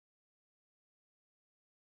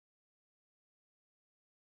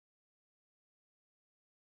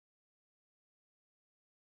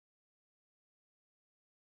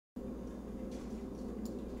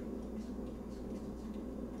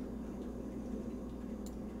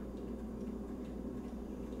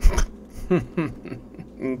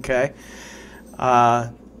Okay.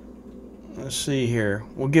 Let's see here.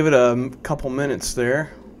 We'll give it a couple minutes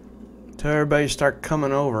there till everybody start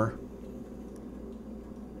coming over.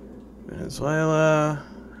 Venezuela,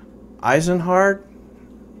 Eisenhart,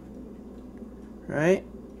 right?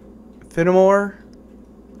 Fenimore,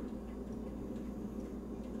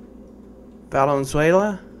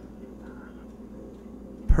 Valenzuela,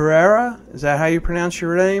 Pereira. Is that how you pronounce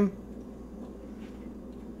your name?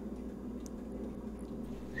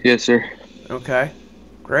 Yes, sir. Okay,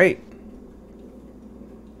 great.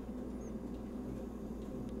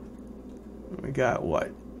 We got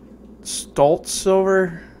what? Stoltz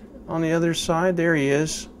over on the other side. There he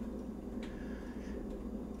is.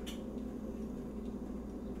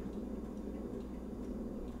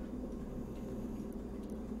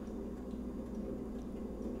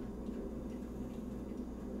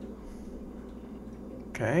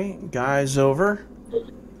 Okay, guys over.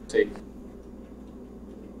 Take.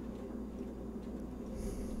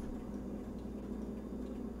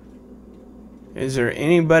 Is there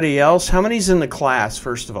anybody else? How many's in the class,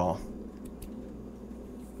 first of all?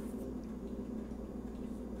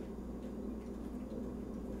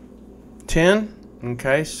 10?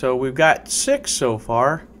 Okay, so we've got 6 so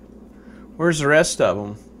far. Where's the rest of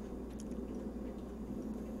them?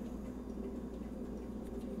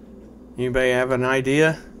 Anybody have an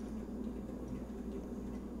idea?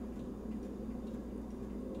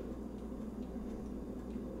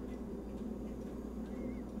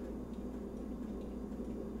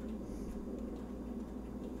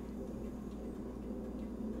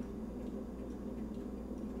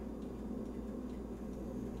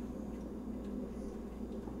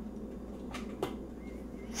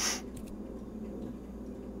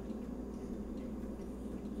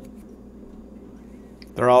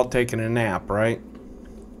 They're all taking a nap, right?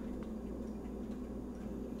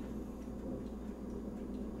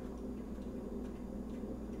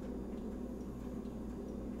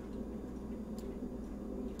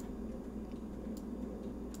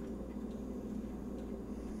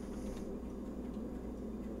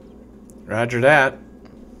 Roger that.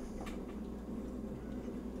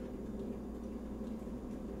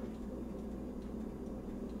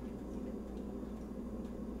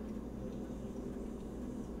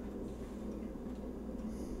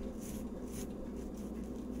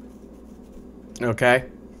 Okay.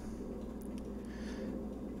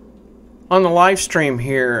 On the live stream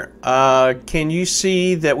here, can you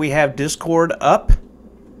see that we have Discord up?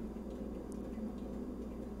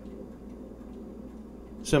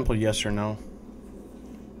 Simple yes or no.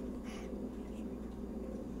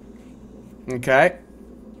 Okay.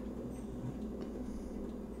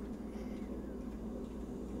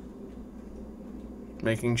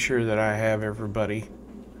 Making sure that I have everybody.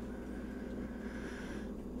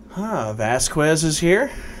 Vasquez is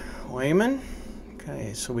here. Wayman.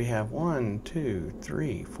 Okay, so we have 1, 2,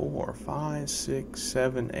 3, 4, 5, 6,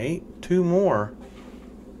 7, 8. 2 more.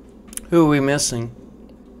 Who are we missing?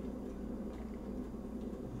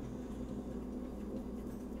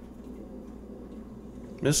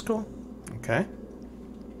 Miskell? Okay.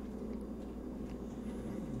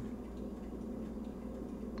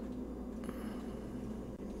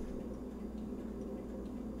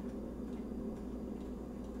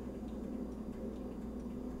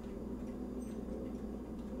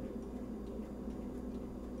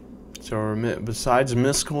 So besides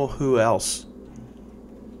Miskell, who else?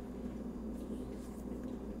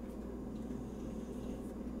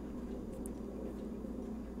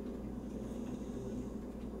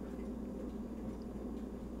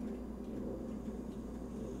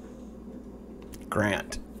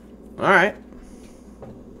 Grant. All right.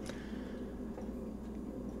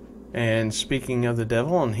 And speaking of the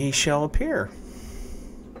devil, and he shall appear.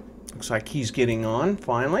 Looks like he's getting on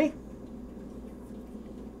finally.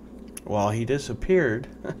 Well, he disappeared.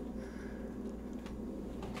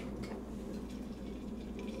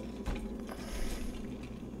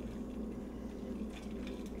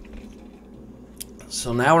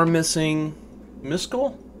 So now we're missing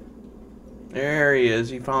Miskell. There he is.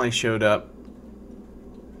 He finally showed up.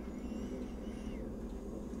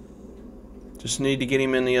 Just need to get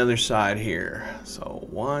him in the other side here. So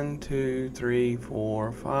 1, 2, 3,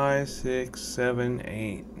 4, 5, 6, 7,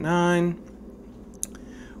 8, 9.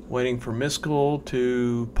 Waiting for Miskell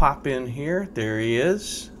to pop in here. There he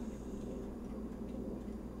is.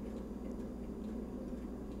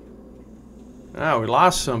 Oh, we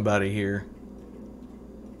lost somebody here.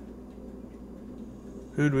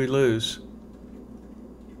 Who'd we lose?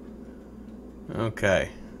 Okay.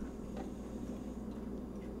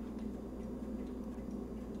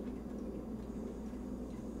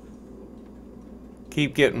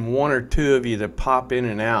 Keep getting one or two of you that pop in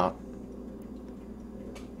and out.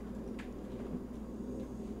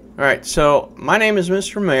 Alright, so my name is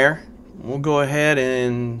Mr. Mayor. We'll go ahead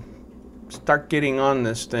and start getting on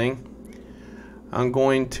this thing. I'm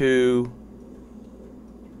going to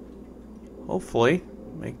hopefully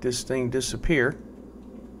make this thing disappear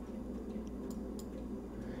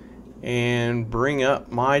and bring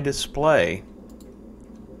up my display.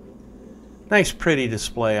 Nice pretty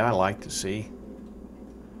display I like to see.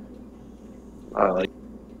 I like.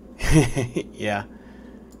 Yeah.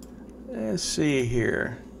 Let's see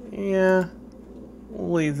here. Yeah.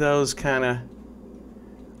 We'll leave those kind of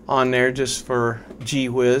on there just for gee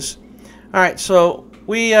whiz. Alright, so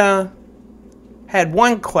we had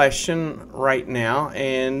one question right now,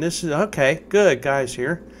 and this is okay, good guys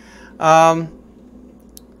here. So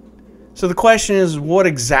the question is, what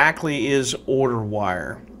exactly is order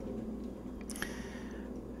wire?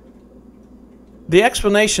 The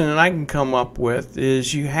explanation that I can come up with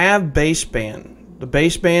is you have baseband. The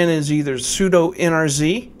baseband is either pseudo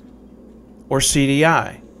NRZ or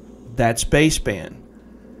CDI. That's baseband.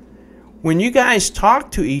 When you guys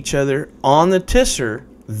talk to each other on the TSSR,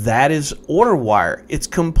 that is order wire. It's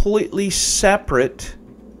completely separate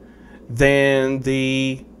than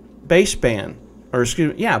the baseband, or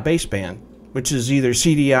excuse me, yeah, baseband, which is either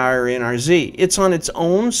CDI or NRZ. It's on its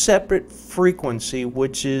own separate frequency,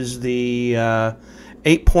 which is the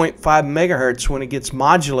 8.5 megahertz when it gets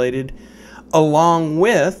modulated along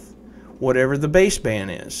with whatever the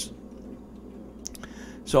baseband is.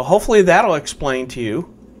 So hopefully that'll explain to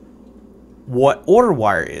you what order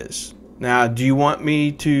wire is. Now, do you want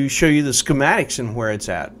me to show you the schematics and where it's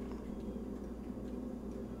at?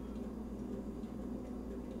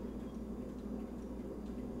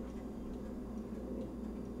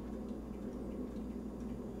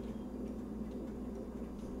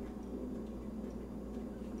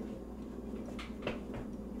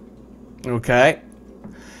 Okay.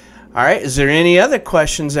 All right. Is there any other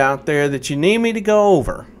questions out there that you need me to go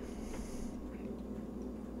over?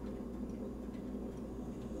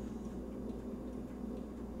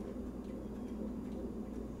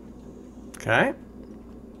 Okay.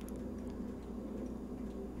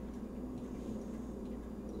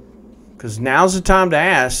 Because now's the time to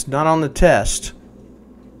ask, not on the test.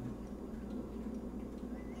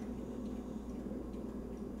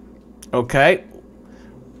 Okay.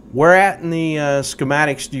 Where at in the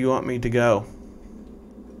schematics do you want me to go?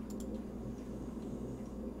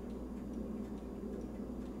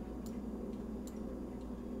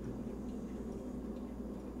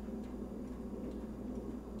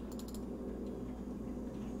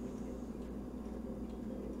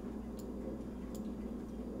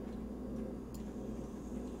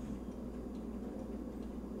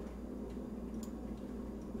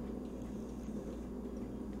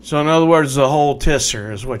 So in other words, the whole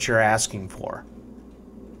TSSR is what you're asking for.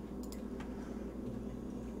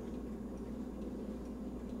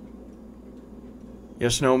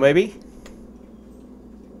 Yes, no, maybe?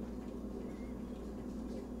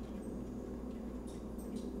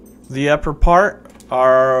 The upper part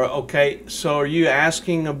are okay. So are you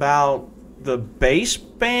asking about the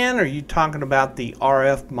baseband? Or are you talking about the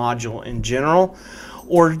RF module in general,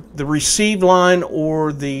 or the receive line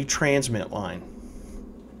or the transmit line?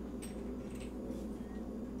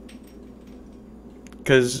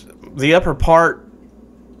 Because the upper part,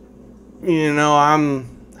 you know, I'm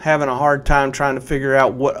having a hard time trying to figure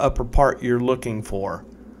out what upper part you're looking for.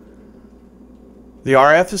 The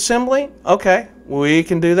RF assembly? Okay, we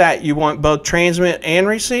can do that. You want both transmit and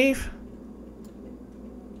receive?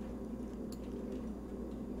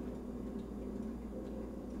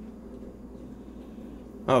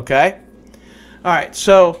 Okay. All right,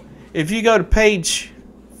 so if you go to page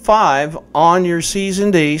 5 on your C's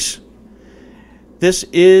and D's, this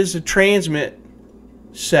is a transmit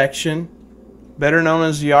section, better known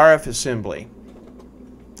as the RF assembly.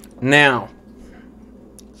 Now,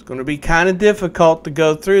 it's going to be kind of difficult to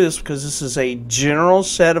go through this because this is a general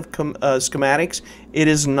set of schematics. It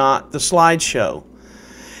is not the slideshow.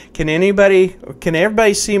 Can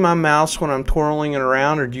everybody see my mouse when I'm twirling it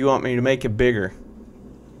around, or do you want me to make it bigger?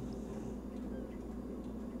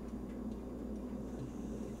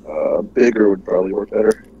 Bigger would probably work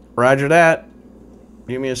better. Roger that.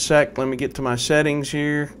 Give me a sec. Let me get to my settings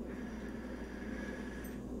here.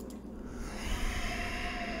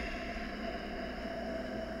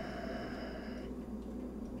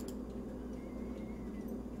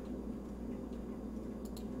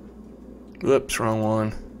 Whoops, wrong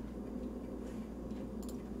one.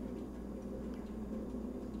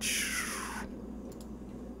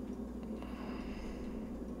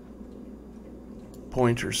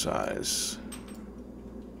 pointer size.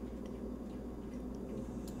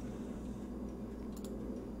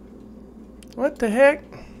 What the heck?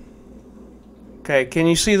 Okay, can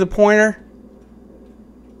you see the pointer?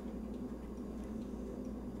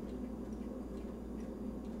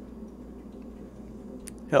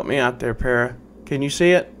 Help me out there, Para. Can you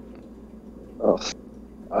see it? Oh,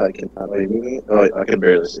 I cannot. Wait, moving? Oh, I can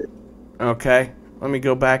barely see it. Okay, let me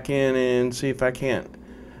go back in and see if I can't.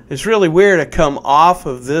 It's really weird to come off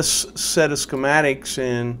of this set of schematics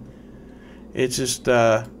and it's just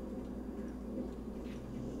I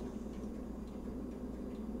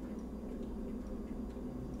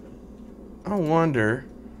wonder,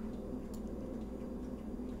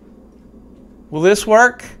 will this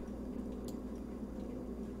work?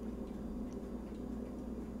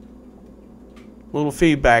 Little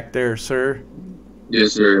feedback there, sir.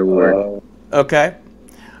 Yes, sir, it worked. Okay.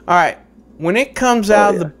 All right. When it comes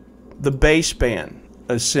out of the baseband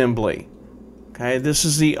assembly, okay, this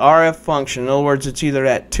is the RF function. In other words, it's either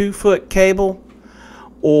that 2-foot cable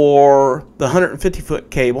or the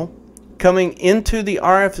 150-foot cable coming into the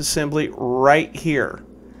RF assembly right here.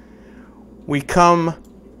 We come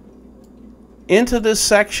into this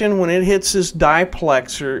section when it hits this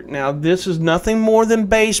diplexer. Now, this is nothing more than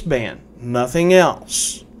baseband, nothing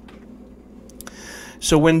else.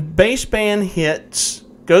 So when baseband hits,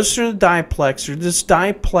 goes through the diplexer, this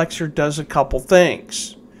diplexer does a couple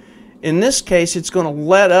things. In this case, it's going to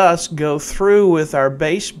let us go through with our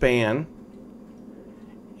baseband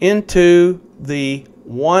into the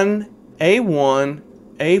 1A1,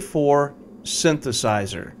 A4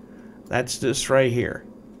 synthesizer. That's this right here.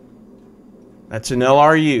 That's an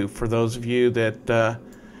LRU for those of you that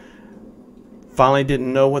finally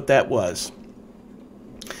didn't know what that was.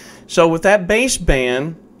 So with that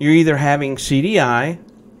baseband, you're either having CDI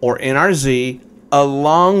or NRZ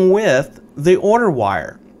along with the order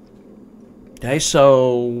wire. Okay,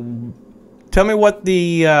 so tell me what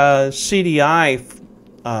the CDI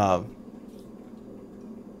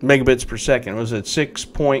megabits per second was. It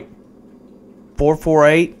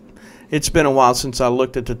 6.448? It's been a while since I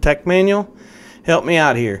looked at the tech manual. Help me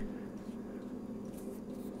out here.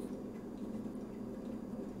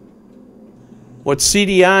 What's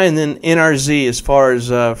CDI and then NRZ as far as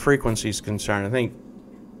frequency is concerned? I think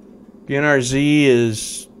NRZ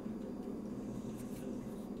is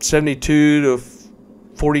 72 to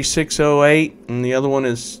 4608 and the other one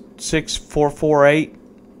is 6448.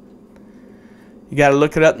 You got to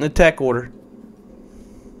look it up in the tech order.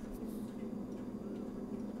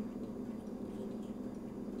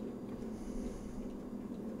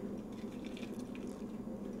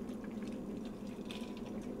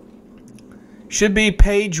 Should be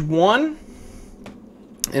page 1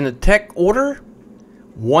 in the tech order,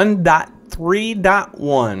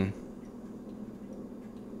 1.3.1.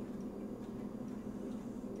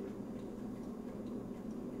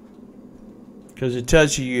 Because it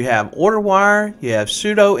tells you have order wire, you have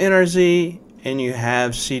pseudo NRZ, and you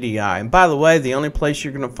have CDI. And by the way, the only place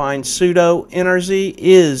you're going to find pseudo NRZ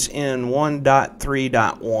is in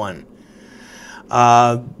 1.3.1.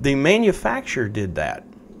 The manufacturer did that.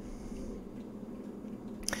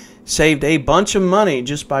 Saved a bunch of money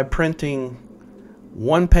just by printing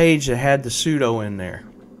one page that had the pseudo in there.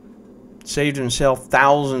 Saved himself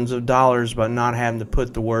thousands of dollars by not having to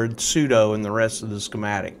put the word pseudo in the rest of the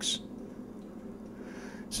schematics.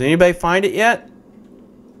 So anybody find it yet?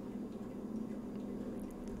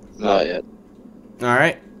 Not yet. All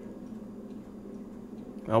right.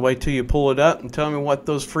 I'll wait till you pull it up and tell me what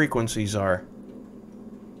those frequencies are.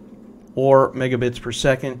 Or megabits per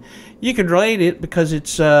second. You could rate it because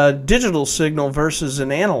it's a digital signal versus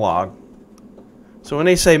an analog. So when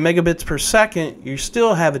they say megabits per second, you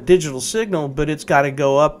still have a digital signal, but it's got to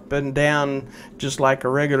go up and down just like a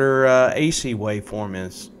regular AC waveform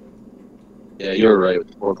is. Yeah, you're right with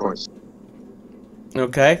the 4 points.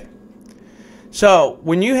 Okay. So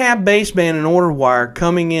when you have baseband and order wire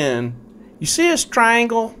coming in, you see this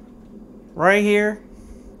triangle right here?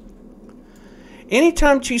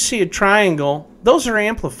 Anytime that you see a triangle, those are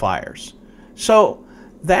amplifiers. So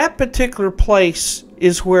that particular place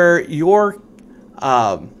is where your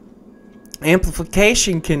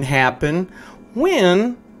amplification can happen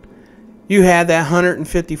when you have that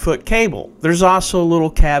 150-foot cable. There's also a little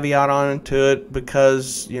caveat on it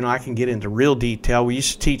because, you know, I can get into real detail. We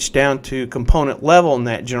used to teach down to component level in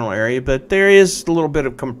that general area, but there is a little bit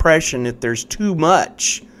of compression if there's too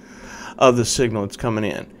much of the signal that's coming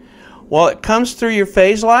in. Well, it comes through your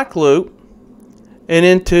phase lock loop and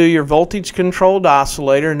into your voltage controlled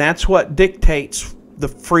oscillator, and that's what dictates the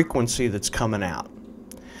frequency that's coming out.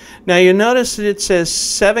 Now you notice that it says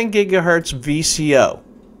 7 gigahertz VCO.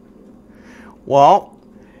 Well,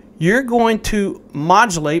 you're going to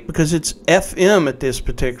modulate because it's FM at this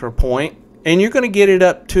particular point, and you're going to get it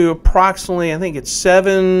up to approximately, I think it's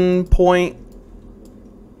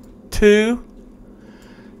 7.2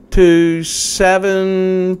 to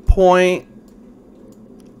 7.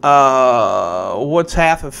 What's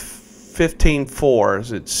half of 15.4?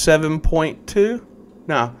 Is it 7.2?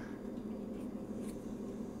 No.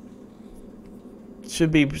 It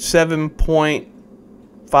should be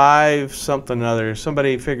 7.5 something or other.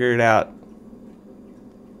 Somebody figure it out.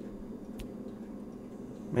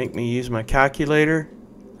 Make me use my calculator.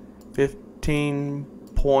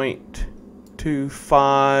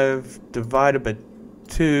 15.25 divided by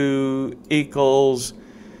 2 equals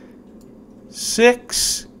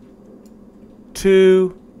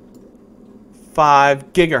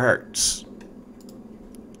 625 gigahertz.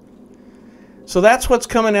 So that's what's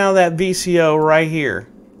coming out of that VCO right here.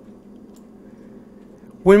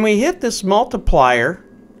 When we hit this multiplier,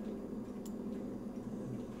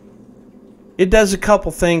 it does a couple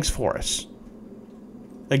things for us.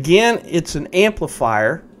 Again, it's an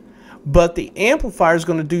amplifier, but the amplifier is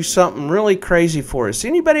going to do something really crazy for us.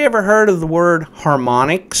 Anybody ever heard of the word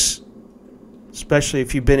harmonics? Especially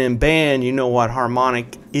if you've been in band, you know what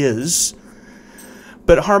harmonic is.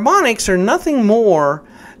 But harmonics are nothing more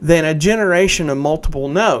than a generation of multiple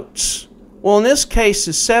notes. Well, in this case,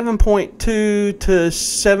 the 7.2 to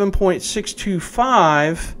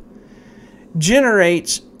 7.625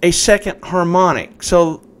 generates a second harmonic.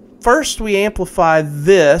 So first we amplify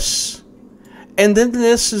this, and then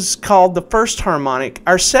this is called the first harmonic.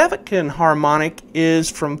 Our second harmonic is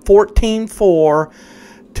from 14.4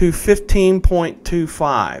 to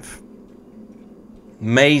 15.25.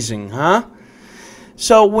 Amazing, huh?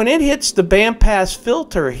 So when it hits the bandpass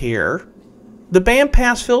filter here, the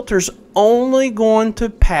bandpass filter is only going to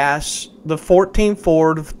pass the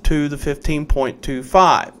 14.4 to the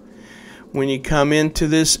 15.25. When you come into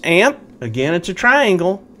this amp, again it's a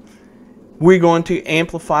triangle, we're going to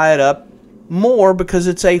amplify it up more because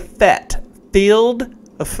it's a FET, field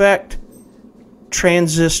effect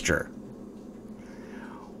transistor.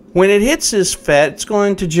 When it hits this FET, it's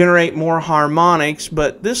going to generate more harmonics,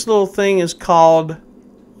 but this little thing is called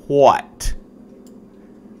what?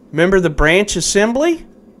 Remember the branch assembly?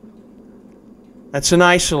 That's an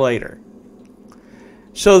isolator.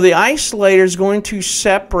 So the isolator is going to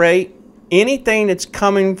separate anything that's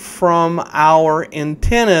coming from our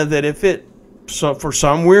antenna that if it, so for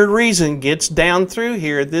some weird reason, gets down through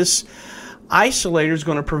here, this isolator is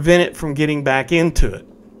going to prevent it from getting back into it.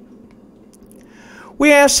 We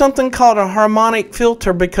have something called a harmonic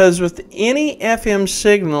filter because with any FM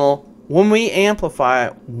signal, when we amplify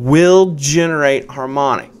it, we'll generate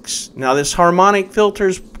harmonics. Now this harmonic filter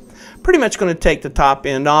is pretty much going to take the top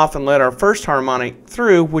end off and let our first harmonic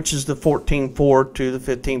through, which is the 14.4 to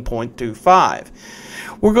the 15.25.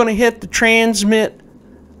 We're going to hit the transmit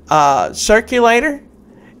circulator,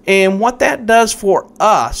 and what that does for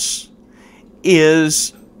us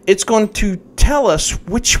is it's going to tell us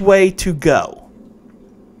which way to go.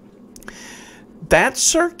 That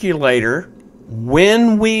circulator,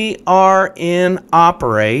 when we are in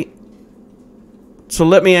operate, so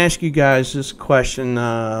let me ask you guys this question,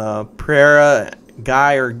 Prera,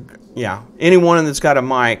 Guy, or yeah, anyone that's got a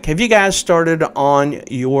mic. Have you guys started on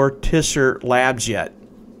your TSSR labs yet?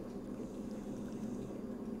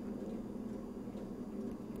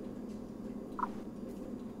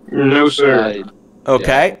 No, sir.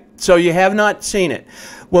 Okay, so you have not seen it.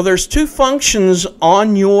 Well, there's two functions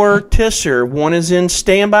on your TSSR. One is in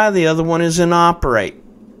standby, the other one is in operate.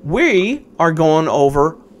 We are going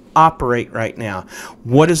over operate right now.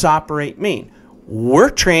 What does operate mean? We're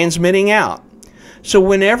transmitting out. So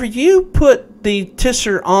whenever you put the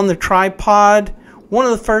TSSR on the tripod, one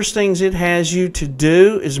of the first things it has you to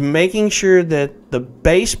do is making sure that the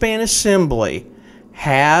baseband assembly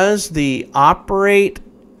has the operate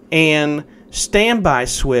and standby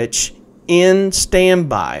switch in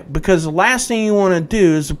standby, because the last thing you want to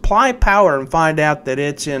do is apply power and find out that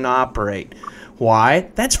it's in operate.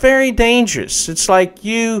 Why? That's very dangerous. It's like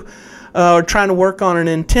you are trying to work on an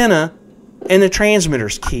antenna and the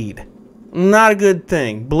transmitter's keyed. Not a good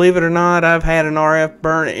thing. Believe it or not, I've had an RF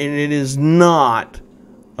burn and it is not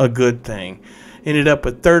a good thing. Ended up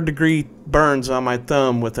with third-degree burns on my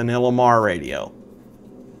thumb with an LMR radio.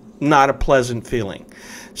 Not a pleasant feeling.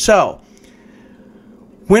 So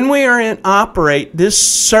when we are in operate, this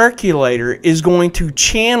circulator is going to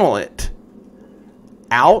channel it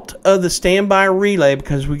out of the standby relay,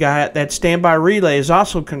 because we got that standby relay is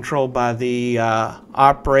also controlled by the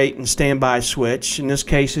operate and standby switch. In this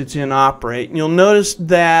case, it's in operate. And you'll notice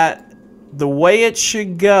that the way it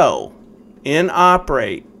should go in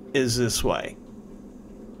operate is this way,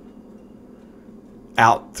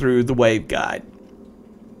 out through the waveguide.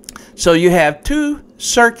 So you have two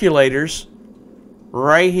circulators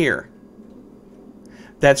right here.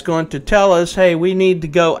 That's going to tell us, hey, we need to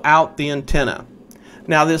go out the antenna.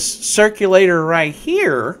 Now this circulator right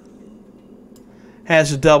here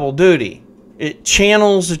has a double duty. It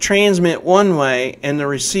channels the transmit one way and the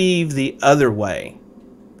receive the other way.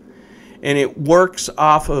 And it works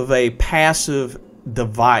off of a passive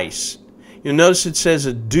device. You'll notice it says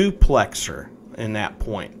a duplexer in that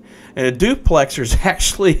point. And a duplexer is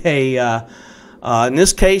actually a, in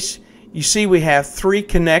this case, you see we have three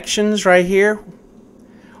connections right here.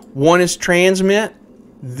 One is transmit,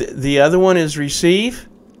 the other one is receive.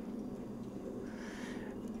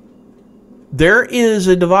 There is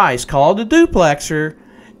a device called a duplexer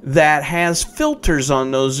that has filters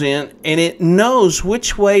on those end, and it knows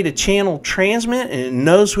which way to channel transmit and it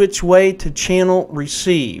knows which way to channel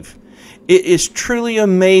receive. It is truly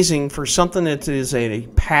amazing for something that is a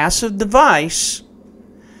passive device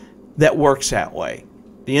that works that way.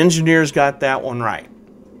 The engineers got that one right.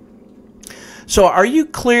 So are you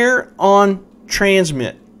clear on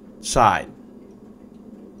transmit side,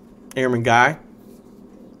 Airman Guy?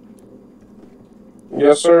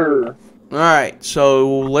 Yes, sir. All right,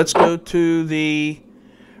 so let's go to the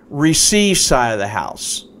receive side of the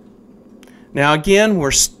house. Now again,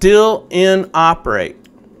 we're still in operate.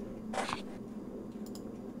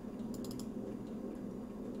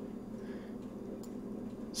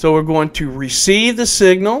 So we're going to receive the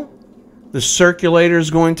signal. The circulator is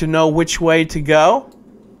going to know which way to go.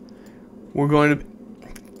 We're going to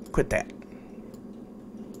quit that.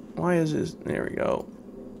 Why is this? There we go.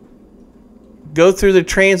 Go through the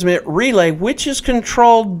transmit relay, which is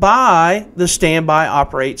controlled by the standby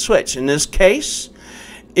operate switch. In this case,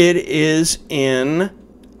 it is in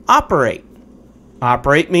operate.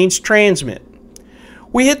 Operate means transmit.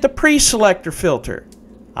 We hit the pre-selector filter.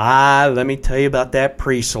 Let me tell you about that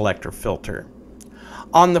pre-selector filter.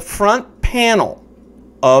 On the front panel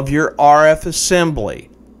of your RF assembly,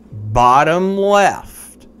 bottom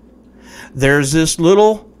left, there's this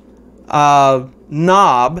little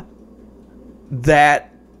knob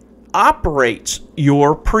that operates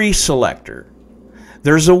your pre-selector.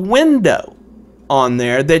 There's a window on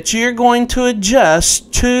there that you're going to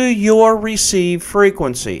adjust to your receive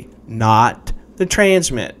frequency, not the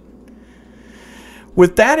transmit.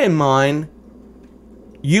 With that in mind,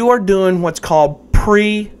 you are doing what's called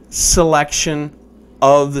pre-selection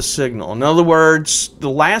of the signal. In other words, the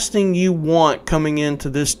last thing you want coming into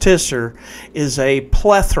this TSSR is a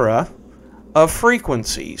plethora of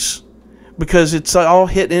frequencies, because it's all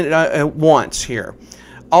hitting it at once here.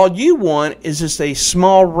 All you want is just a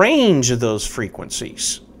small range of those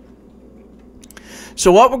frequencies.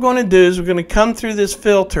 So what we're going to do is we're going to come through this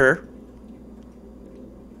filter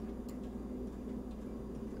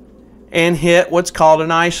and hit what's called an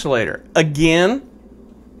isolator. Again,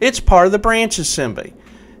 it's part of the branch assembly.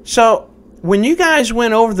 So when you guys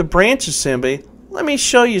went over the branch assembly, let me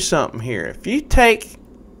show you something here. If you take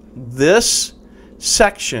this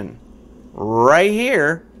section right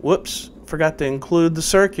here, whoops, forgot to include the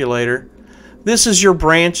circulator. This is your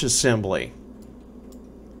branch assembly.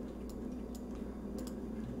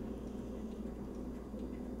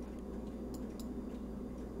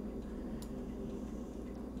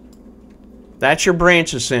 That's your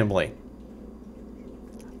branch assembly.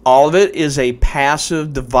 All of it is a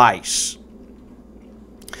passive device.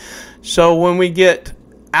 So when we get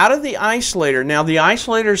out of the isolator, now the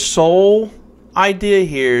isolator's sole idea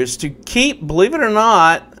here is to keep, believe it or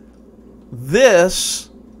not,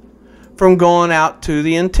 this from going out to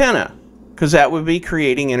the antenna, because that would be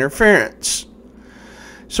creating interference.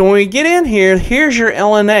 So when we get in here, here's your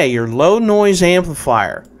LNA, your low noise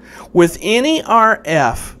amplifier. With any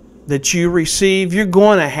RF that you receive, you're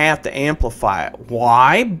going to have to amplify it.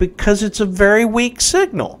 Why? Because it's a very weak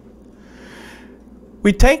signal.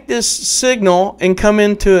 We take this signal and come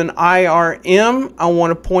into an IRM. I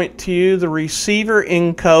want to point to you the receiver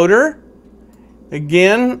encoder.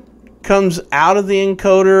 Again, comes out of the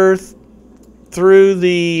encoder through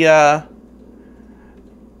the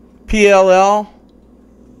PLL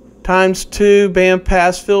 ×2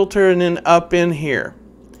 bandpass filter and then up in here.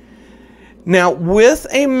 Now with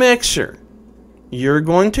a mixer, you're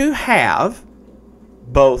going to have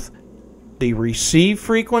both the receive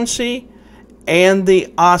frequency and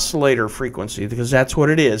the oscillator frequency, because that's what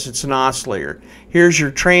it is. It's an oscillator. Here's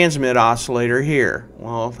your transmit oscillator here.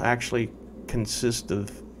 Well, it actually consists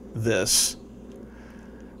of this.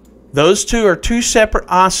 Those two are two separate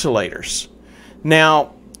oscillators.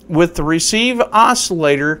 Now, with the receive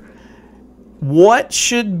oscillator, what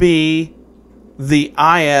should be the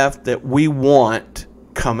IF that we want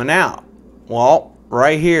coming out? Well,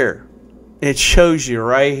 right here. It shows you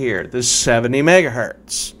right here, the 70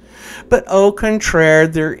 megahertz. But au contraire,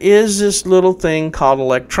 there is this little thing called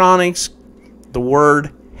electronics. The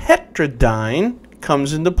word heterodyne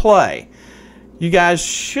comes into play. You guys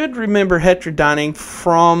should remember heterodyning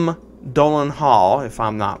from Dolan Hall, if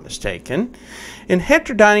I'm not mistaken. And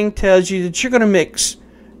heterodyning tells you that you're going to mix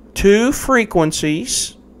two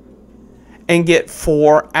frequencies and get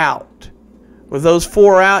 4 out. With those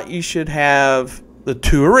 4 out, you should have the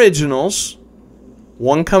two originals,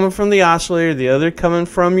 one coming from the oscillator, the other coming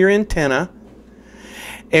from your antenna,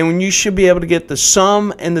 and you should be able to get the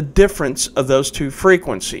sum and the difference of those two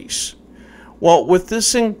frequencies. Well, with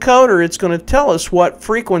this encoder, it's going to tell us what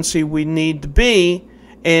frequency we need to be,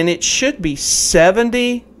 and it should be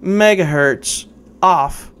 70 megahertz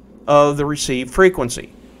off of the received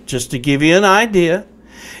frequency. Just to give you an idea,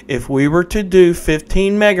 if we were to do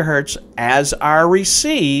 15 megahertz as our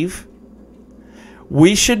receive,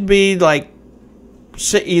 we should be like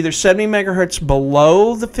either 70 megahertz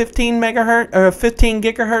below the 15 megahertz or 15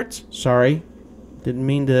 gigahertz. Sorry, didn't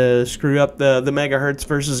mean to screw up the megahertz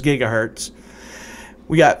versus gigahertz.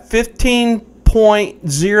 We got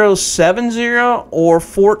 15.070 or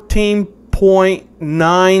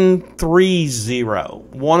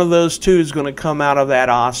 14.930. One of those two is going to come out of that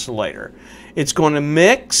oscillator. It's going to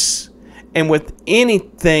mix, and with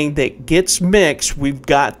anything that gets mixed, we've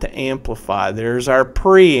got to amplify. There's our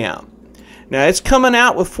preamp. Now, it's coming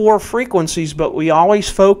out with 4 frequencies, but we always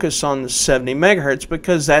focus on the 70 megahertz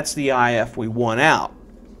because that's the IF we want out.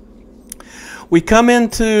 We come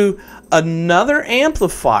into another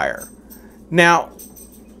amplifier. Now,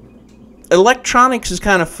 electronics is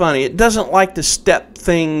kind of funny. It doesn't like to step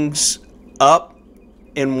things up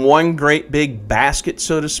in one great big basket,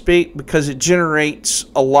 so to speak, because it generates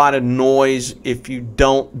a lot of noise if you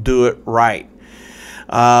don't do it right.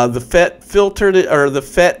 The FET filter or the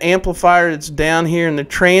FET amplifier that's down here in the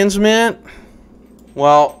transmit,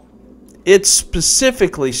 well, it's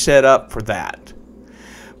specifically set up for that.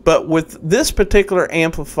 But with this particular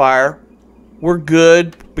amplifier, we're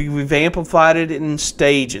good. We've amplified it in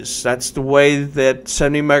stages. That's the way that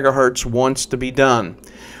 70 megahertz wants to be done.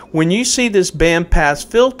 When you see this bandpass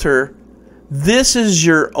filter, this is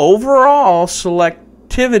your overall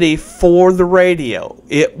selectivity for the radio.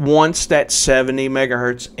 It wants that 70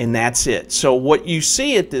 megahertz, and that's it. So what you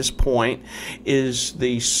see at this point is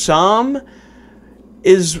the sum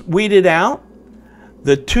is weeded out.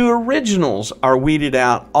 The two originals are weeded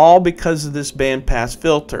out, all because of this bandpass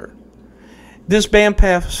filter. This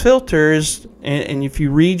bandpass filter is, and if you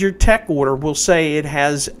read your tech order, will say it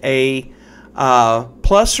has a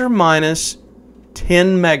plus or minus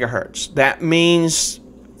 10 megahertz. That means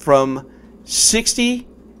from 60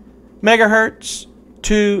 megahertz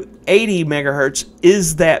to 80 megahertz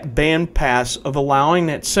is that bandpass of allowing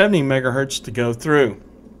that 70 megahertz to go through.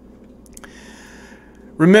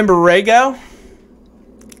 Remember Rago?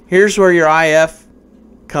 Here's where your IF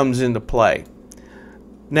comes into play.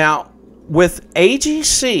 Now, with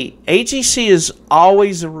AGC, AGC is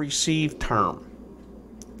always a receive term.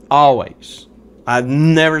 Always. I've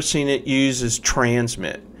never seen it used as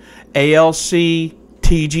transmit. ALC,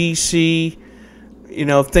 TGC, you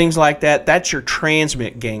know, things like that, that's your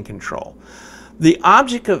transmit gain control. The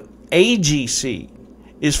object of AGC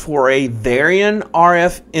is for a varying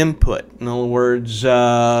RF input. In other words,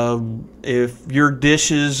 if your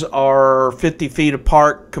dishes are 50 feet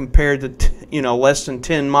apart compared to, less than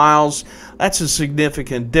 10 miles, that's a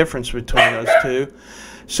significant difference between those two.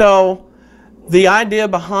 So the idea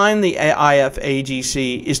behind the IF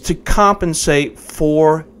AGC is to compensate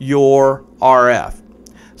for your RF.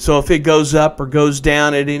 So if it goes up or goes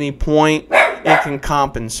down at any point, it can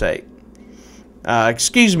compensate.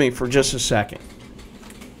 Excuse me for just a second.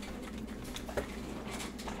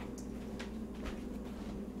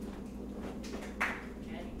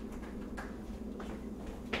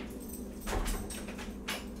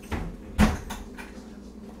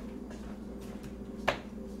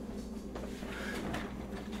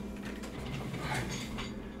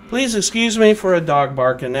 Please excuse me for a dog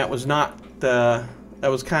barking. That was not that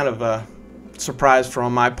was kind of a surprise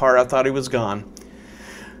from my part. I thought he was gone.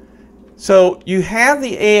 So you have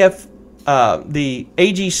the the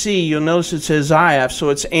AGC. You'll notice it says IF, so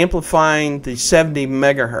it's amplifying the 70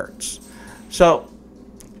 megahertz. So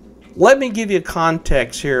let me give you a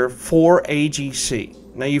context here for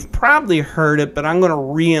AGC. Now you've probably heard it, but I'm going to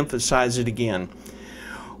re-emphasize it again.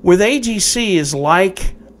 With AGC is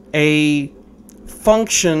like a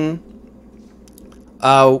function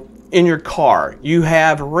in your car. You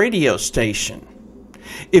have a radio station.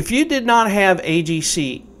 If you did not have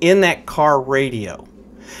AGC in that car radio,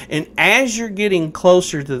 and as you're getting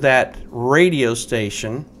closer to that radio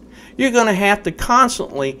station, you're going to have to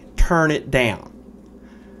constantly turn it down.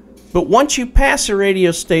 But once you pass the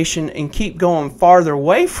radio station and keep going farther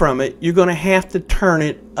away from it, you're going to have to turn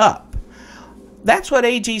it up. That's what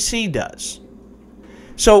AGC does.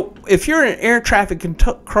 So if you're in an air traffic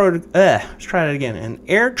control, let's try that again, an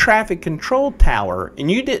air traffic control tower,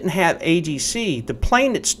 and you didn't have AGC, the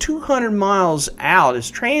plane that's 200 miles out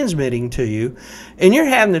is transmitting to you, and you're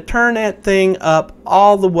having to turn that thing up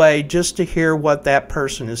all the way just to hear what that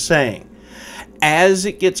person is saying. As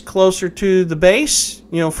it gets closer to the base,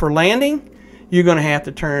 you know, for landing, you're going to have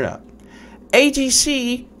to turn it up.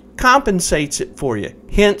 AGC compensates it for you,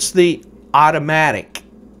 hence the automatic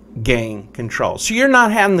gain control. So you're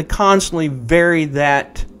not having to constantly vary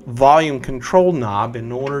that volume control knob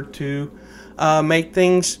in order to make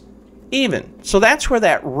things even. So that's where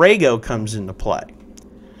that Rago comes into play.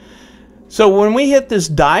 So when we hit this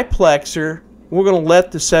diplexer, we're going to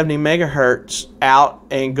let the 70 megahertz out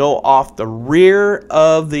and go off the rear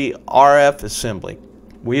of the RF assembly.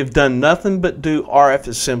 We have done nothing but do RF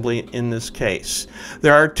assembly in this case.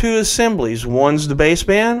 There are two assemblies. One's the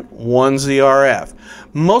baseband, one's the RF.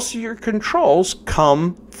 Most of your controls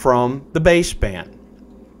come from the baseband.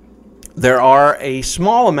 There are a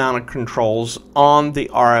small amount of controls on the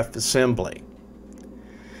RF assembly.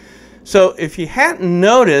 So if you hadn't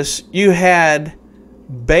noticed, you had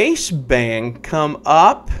baseband come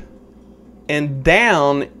up and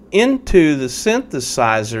down into the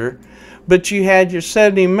synthesizer, but you had your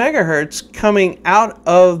 70 megahertz coming out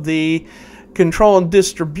of the control and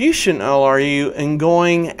distribution LRU and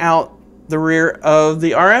going out the rear of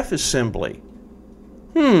the RF assembly.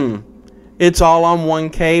 It's all on one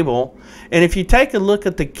cable. And if you take a look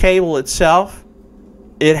at the cable itself,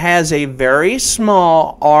 it has a very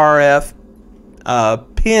small RF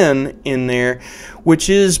pin in there, which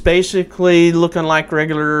is basically looking like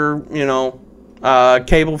regular, you know,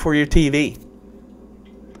 cable for your TV.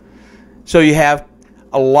 So you have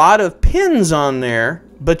a lot of pins on there,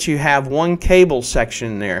 but you have one cable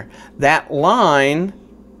section there. That line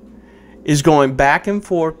is going back and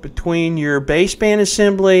forth between your baseband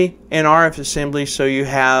assembly and RF assembly. So you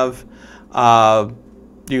have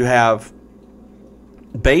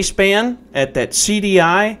baseband at that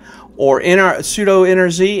CDI or pseudo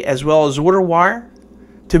NRZ, as well as order wire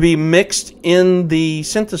to be mixed in the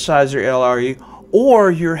synthesizer LRU,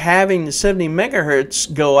 or you're having the 70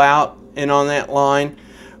 megahertz go out and on that line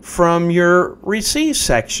from your receive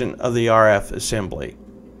section of the RF assembly.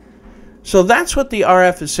 So that's what the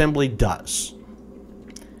RF assembly does.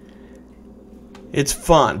 It's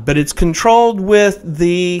fun, but it's controlled with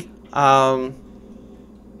the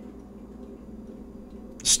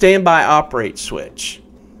standby operate switch.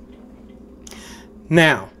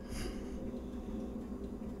 Now,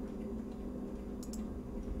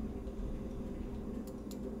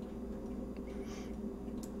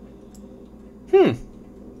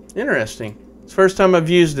 interesting. It's the first time I've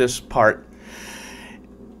used this part.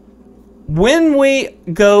 When we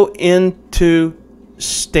go into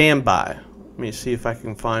standby, let me see if I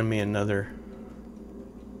can find me another.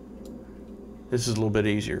 This is a little bit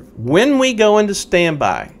easier. When we go into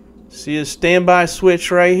standby, see a standby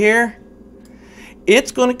switch right here?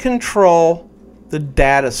 It's going to control the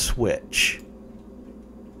data switch.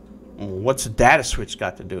 What's the data switch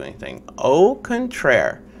got to do anything? Au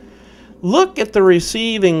contraire. Look at the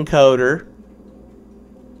receive encoder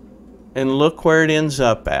and look where it ends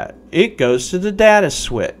up at. It goes to the data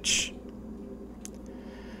switch.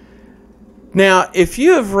 Now, if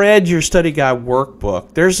you have read your study guide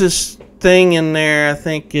workbook, there's this thing in there, I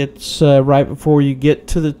think it's right before you get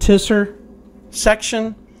to the TSSR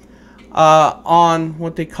section on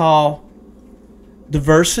what they call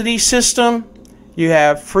diversity system. You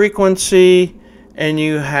have frequency and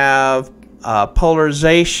you have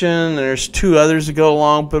polarization, and there's two others that go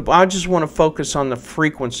along, but I just want to focus on the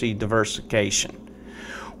frequency diversification.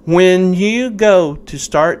 When you go to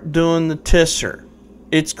start doing the TSSR,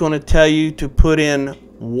 it's going to tell you to put in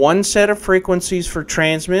one set of frequencies for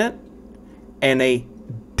transmit and a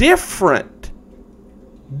different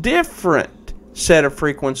set of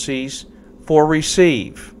frequencies for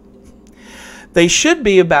receive. They should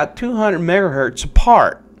be about 200 megahertz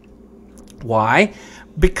apart. Why?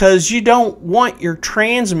 because you don't want your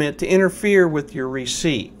transmit to interfere with your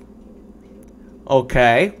receive.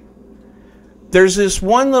 Okay? There's this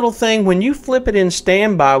one little thing, when you flip it in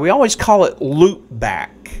standby, we always call it loop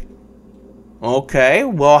back. Okay,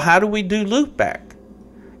 well, how do we do loop back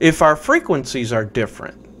if our frequencies are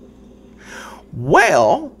different?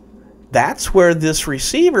 Well, that's where this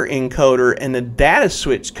receiver encoder and the data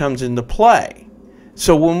switch comes into play.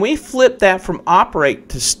 So when we flip that from operate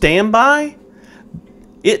to standby,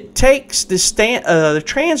 it takes the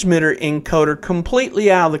transmitter encoder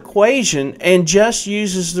completely out of the equation and just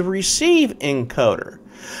uses the receive encoder.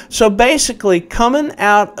 So basically, coming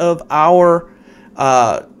out of our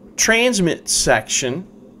transmit section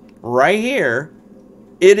right here,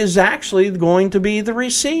 it is actually going to be the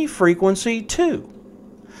receive frequency too.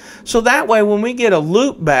 So that way, when we get a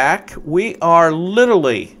loop back, we are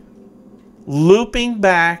literally looping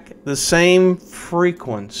back the same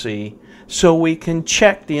frequency so we can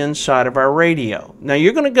check the inside of our radio. Now,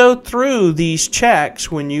 you're going to go through these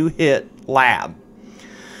checks when you hit lab.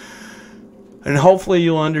 And hopefully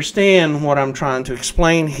you'll understand what I'm trying to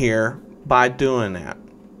explain here by doing that.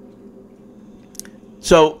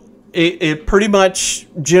 So it pretty much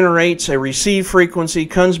generates a receive frequency,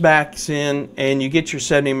 comes back in, and you get your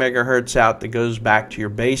 70 megahertz out that goes back to your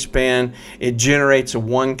baseband. It generates a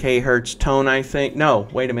 1 kHz tone, I think. No,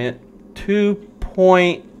 wait a minute.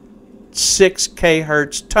 2.6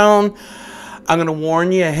 kHz tone. I'm going to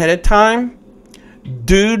warn you ahead of time.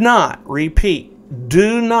 Do not, repeat,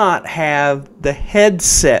 do not have the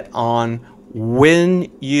headset on when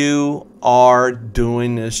you are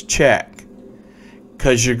doing this check,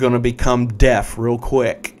 because you're going to become deaf real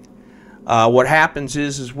quick. What happens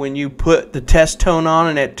is when you put the test tone on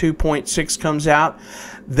and that 2.6 comes out,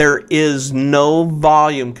 there is no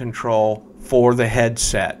volume control for the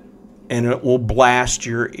headset, and it will blast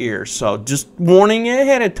your ear. So just warning you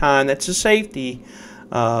ahead of time, that's a safety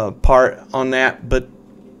part on that, but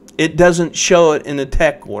it doesn't show it in the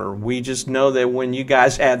tech order. We just know that when you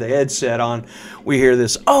guys have the headset on, we hear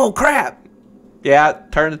this, oh crap! Yeah,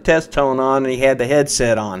 turn the test tone on and he had the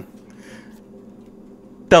headset on.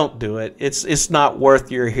 Don't do it. It's not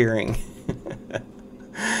worth your hearing.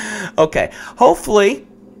 Okay, hopefully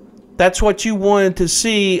that's what you wanted to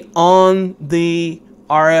see on the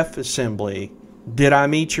RF assembly. Did I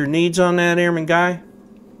meet your needs on that, Airman Guy?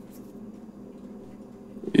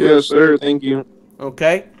 Yes, sir. Thank you.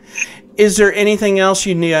 Okay. Is there anything else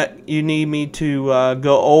you need me to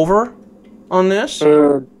go over on this?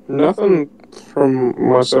 Nothing from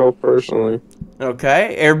myself personally.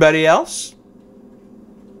 Okay. Everybody else?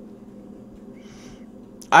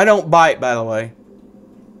 I don't bite, by the way.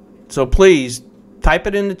 So please type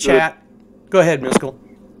it in the chat. Go ahead, Miskell.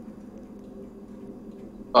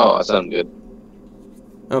 Oh, that sounds good.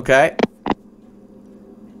 Okay.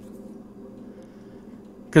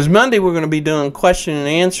 Because Monday we're going to be doing question and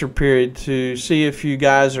answer period to see if you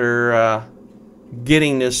guys are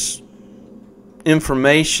getting this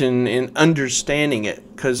information and understanding it.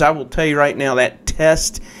 Because I will tell you right now, that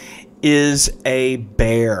test is a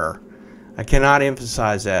bear. I cannot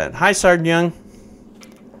emphasize that. Hi, Sergeant Young.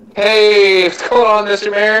 Hey, what's going on, Mr.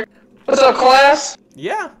 Mayor? What's up, class?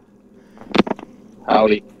 Yeah.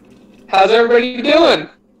 Howdy. How's everybody doing?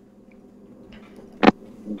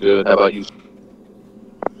 Good. How about you?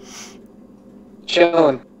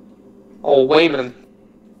 Chilling. Old Wayman.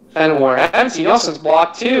 Fenimore. I haven't seen y'all since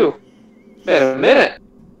Block 2. Been a minute.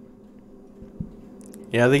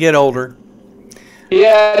 Yeah, they get older.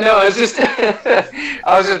 Yeah, no, it's just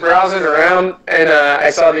I was just browsing around and I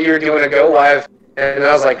saw that you were doing a go live, and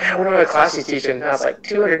I was like, I wonder what class he's teaching. And I was like,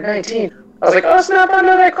 219. I was like, oh snap! I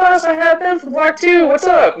know that class. I had them from Block 2. What's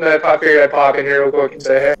up? And I figured I'd pop in here real quick and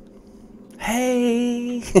say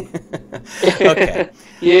Hey. Okay.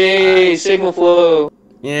 Yay, signal flow.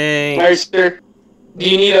 Yay. Alright, sir. Do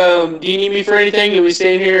you need me for anything? Do we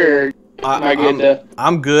stay in here, or am I good?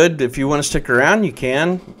 I'm good. If you want to stick around, you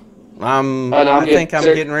can. I'm I good, think I'm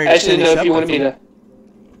sir. getting ready I to just didn't finish know up if you with wanted me to.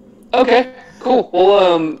 Okay, cool.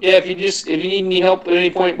 Well, yeah, if you need any help at any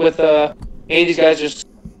point with any of these guys, just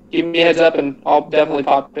give me a heads up, and I'll definitely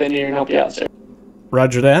pop in here and help you out, sir.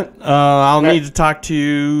 Roger that. I'll need to talk to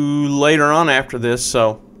you later on after this,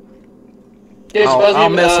 so Yes, I'll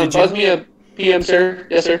message you. Buzz me a PM, sir.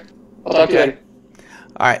 Yes, sir. I'll talk to you later.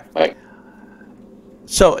 All right. Bye.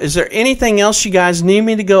 So, is there anything else you guys need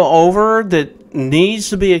me to go over that needs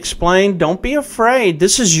to be explained? Don't be afraid.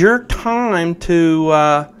 This is your time to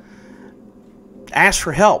ask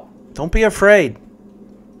for help. Don't be afraid.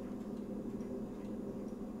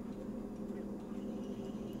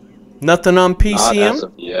 Nothing on PCM? Not as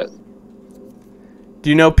of yet. Do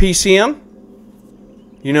you know PCM?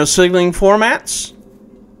 You know signaling formats?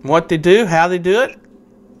 What they do, how they do it?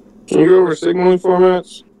 Can you go over signaling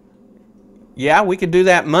formats? Yeah, we could do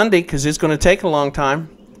that Monday because it's going to take a long time.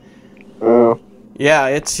 Yeah,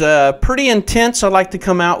 it's pretty intense. I like to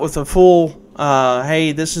come out with a full,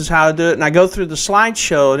 hey, this is how I do it. And I go through the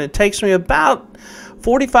slideshow, and it takes me about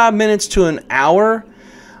 45 minutes to an hour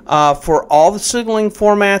for all the signaling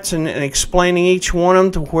formats and explaining each one of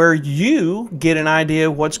them to where you get an idea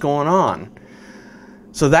of what's going on.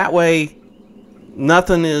 So that way,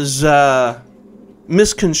 nothing is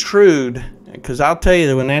misconstrued. Because I'll tell you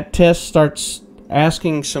that when that test starts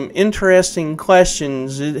asking some interesting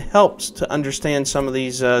questions, it helps to understand some of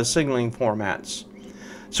these signaling formats.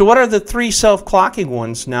 So what are the 3 self-clocking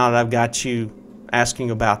ones now that I've got you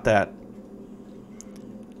asking about that?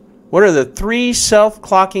 What are the 3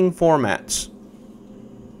 self-clocking formats?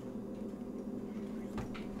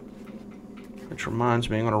 Which reminds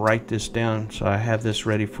me, I'm going to write this down so I have this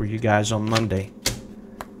ready for you guys on Monday.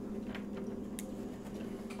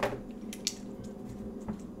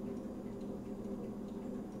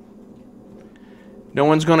 No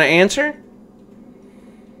one's going to answer?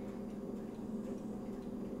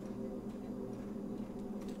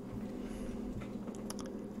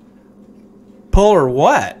 Polar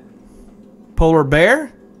what? Polar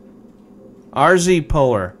bear? RZ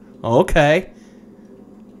polar. Okay.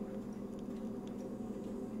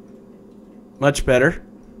 Much better.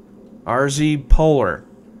 RZ polar.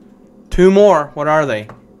 2 more. What are they?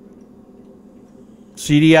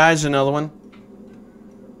 CDI is another one.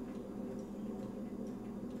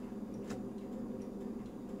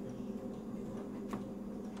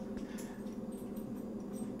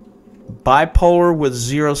 Bipolar with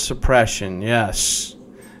 0 suppression, yes.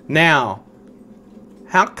 Now,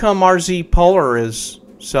 how come RZ polar is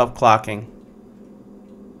self-clocking?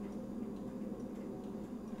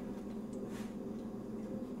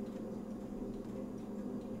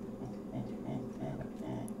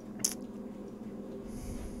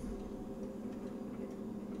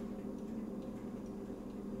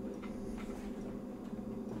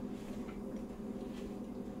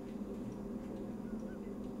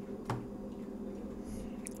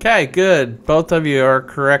 Okay, good. Both of you are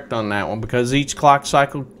correct on that one because each clock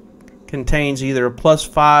cycle contains either a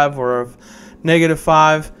 +5 or a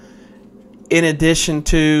 -5. In addition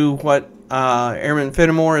to what Airman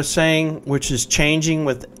Fenimore is saying, which is changing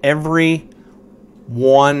with every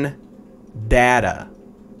one data.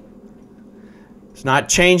 It's not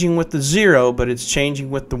changing with the 0, but it's changing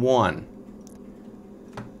with the 1.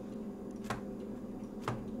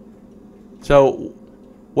 So,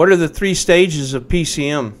 what are the 3 stages of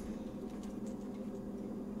PCM?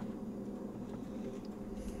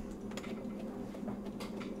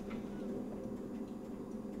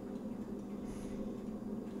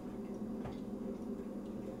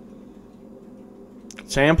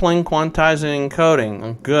 Sampling, quantizing, and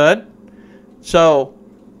encoding. Good. So,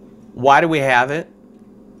 why do we have it?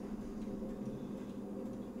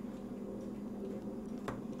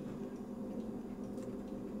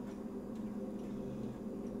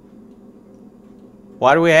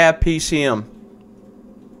 Why do we have PCM?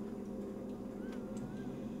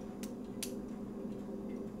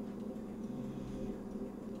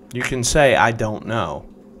 You can say, I don't know.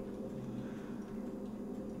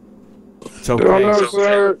 It's okay. Don't know,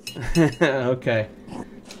 sir. Okay.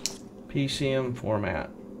 PCM format.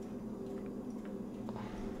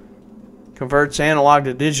 Converts analog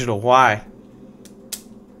to digital. Why?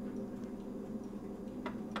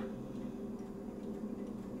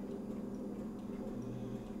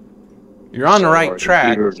 You're on the right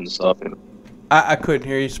track. And stuff, I couldn't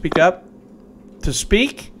hear you. Speak up. To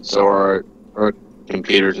speak? So our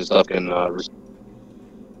computers and stuff can.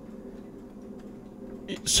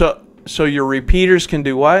 So your repeaters can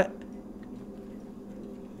do what?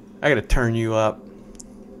 I gotta turn you up.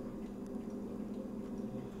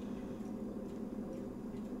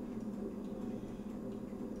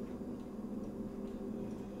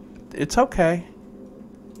 It's okay.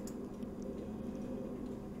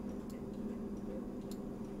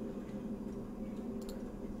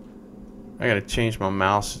 I gotta change my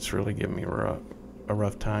mouse. It's really giving me a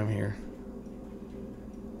rough time here.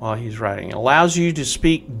 While he's writing. Allows you to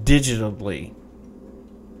speak digitally.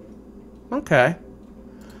 Okay.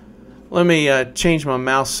 Let me change my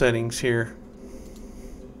mouse settings here.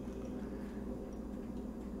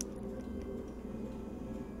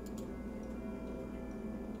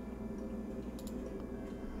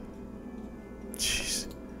 Jeez.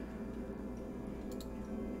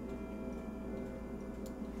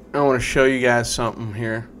 I want to show you guys something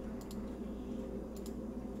here.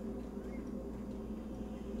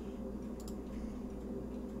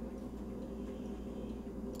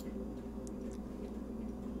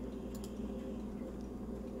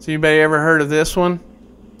 So anybody ever heard of this one?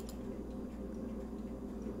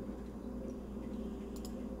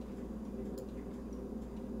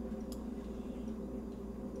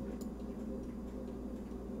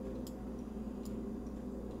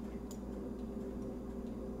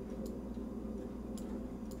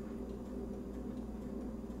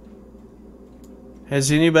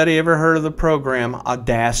 Has anybody ever heard of the program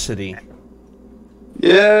Audacity?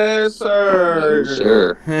 Yes, sir.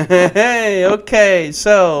 Sure. Hey, okay,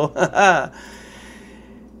 so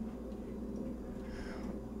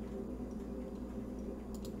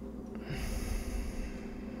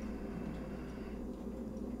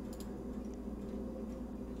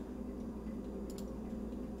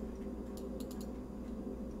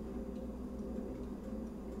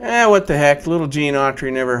what the heck? Little Gene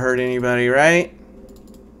Autry never hurt anybody, right?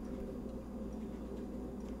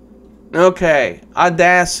 Okay,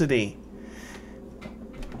 Audacity.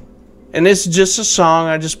 And this is just a song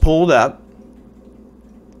I just pulled up.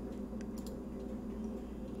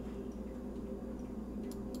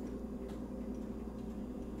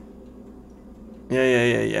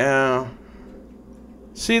 Yeah.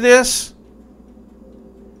 See this?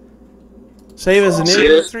 Save as an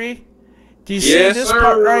MP3? Do you see this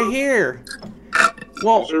part right here?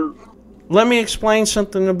 Well, let me explain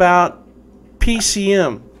something about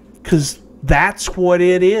PCM. Because that's what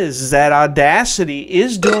it is, that Audacity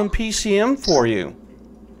is doing PCM for you.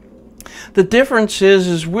 The difference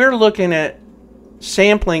is we're looking at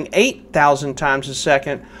sampling 8,000 times a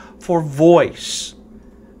second for voice.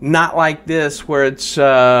 Not like this where it's,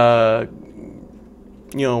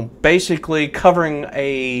 basically covering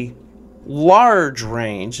a large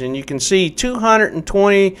range. And you can see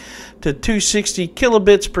 220 to 260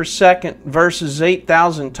 kilobits per second versus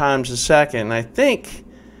 8,000 times a second. I think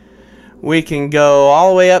we can go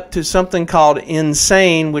all the way up to something called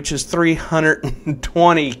insane, which is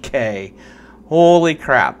 320K. Holy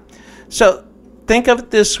crap. So think of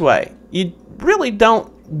it this way. You really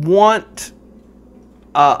don't want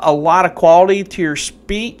a lot of quality to your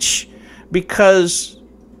speech because,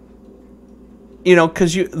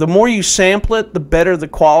 the more you sample it, the better the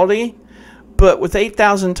quality. But with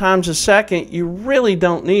 8,000 times a second, you really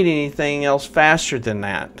don't need anything else faster than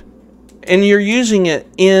that. And you're using it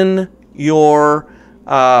in your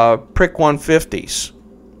PRIC 150s.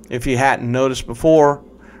 If you hadn't noticed before,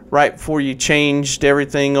 right before you changed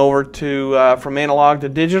everything over to from analog to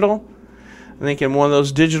digital, I think in one of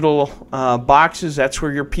those digital boxes, that's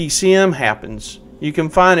where your PCM happens. You can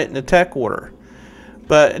find it in the tech order.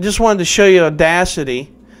 But I just wanted to show you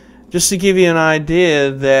Audacity, just to give you an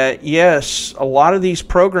idea that yes, a lot of these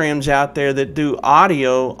programs out there that do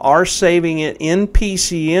audio are saving it in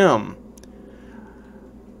PCM.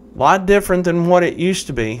 A lot different than what it used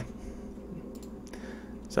to be.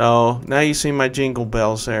 So now you see my jingle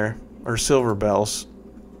bells there, or silver bells.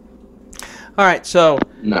 All right, so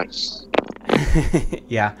Nice.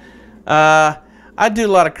 yeah, I do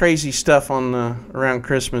a lot of crazy stuff on around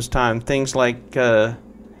Christmas time. Things like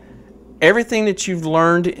everything that you've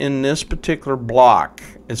learned in this particular block,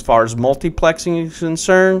 as far as multiplexing is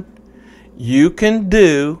concerned, you can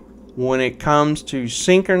do when it comes to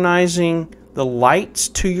synchronizing the lights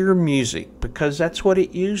to your music, because that's what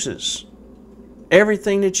it uses.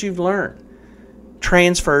 Everything that you've learned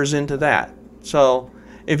transfers into that. So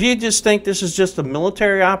if you just think this is just a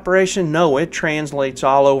military operation, no, it translates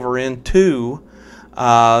all over into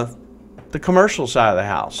the commercial side of the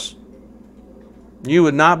house. You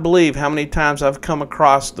would not believe how many times I've come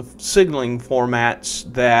across the signaling formats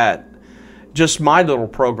that just my little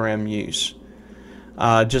program use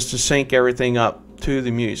just to sync everything up to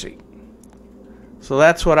the music. So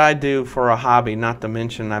that's what I do for a hobby, not to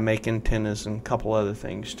mention I make antennas and a couple other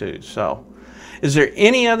things too. So is there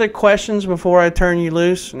any other questions before I turn you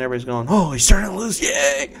loose? And everybody's going, oh, he's turning loose,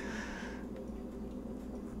 yay!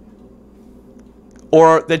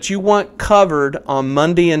 Or that you want covered on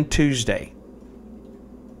Monday and Tuesday.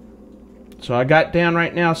 So I got down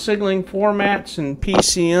right now signaling formats and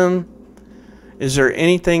PCM. Is there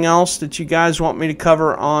anything else that you guys want me to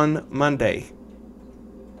cover on Monday?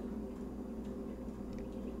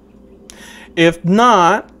 If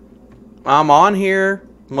not, I'm on here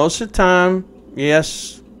most of the time.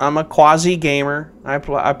 Yes, I'm a quasi gamer.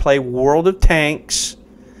 I play World of Tanks,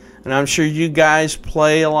 and I'm sure you guys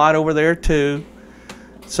play a lot over there too.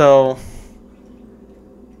 So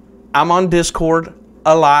I'm on Discord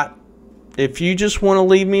a lot. If you just want to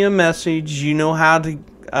leave me a message, you know how to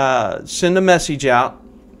send a message out.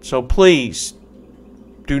 So please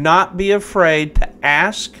do not be afraid to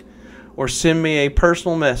ask or send me a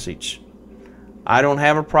personal message. I don't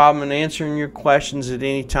have a problem in answering your questions at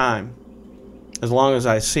any time. as long as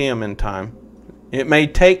I see them in time. It may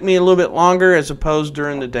take me a little bit longer as opposed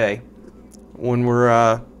during the day when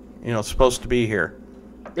we're, supposed to be here.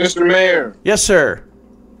 Mr. Mayor, Yes, sir.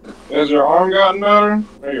 has your arm gotten better?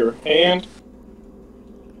 Or your hand?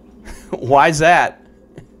 Why's that?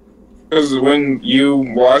 Because when you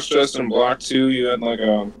watched us in Block 2, you had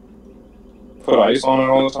put ice on it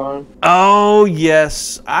all the time. Oh,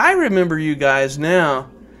 yes. I remember you guys now.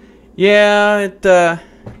 Yeah, that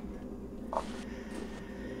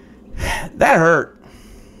hurt.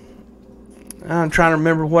 I'm trying to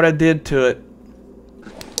remember what I did to it.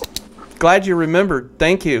 Glad you remembered.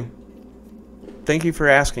 Thank you. Thank you for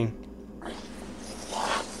asking.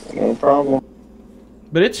 No problem.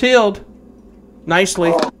 But it's healed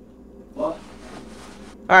nicely. All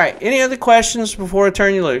right. Any other questions before I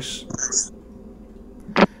turn you loose?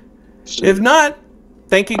 If not,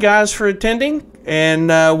 thank you guys for attending, and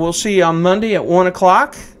we'll see you on Monday at 1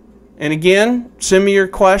 o'clock. And again, send me your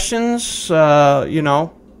questions, either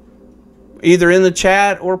in the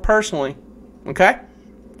chat or personally. Okay?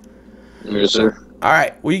 Yes, sir. All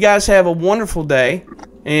right. Well, you guys have a wonderful day,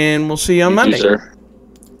 and we'll see you on Monday. You, sir.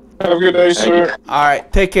 Have a good day, sir. All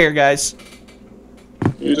right. Take care, guys.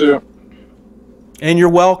 You too. And you're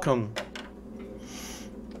welcome.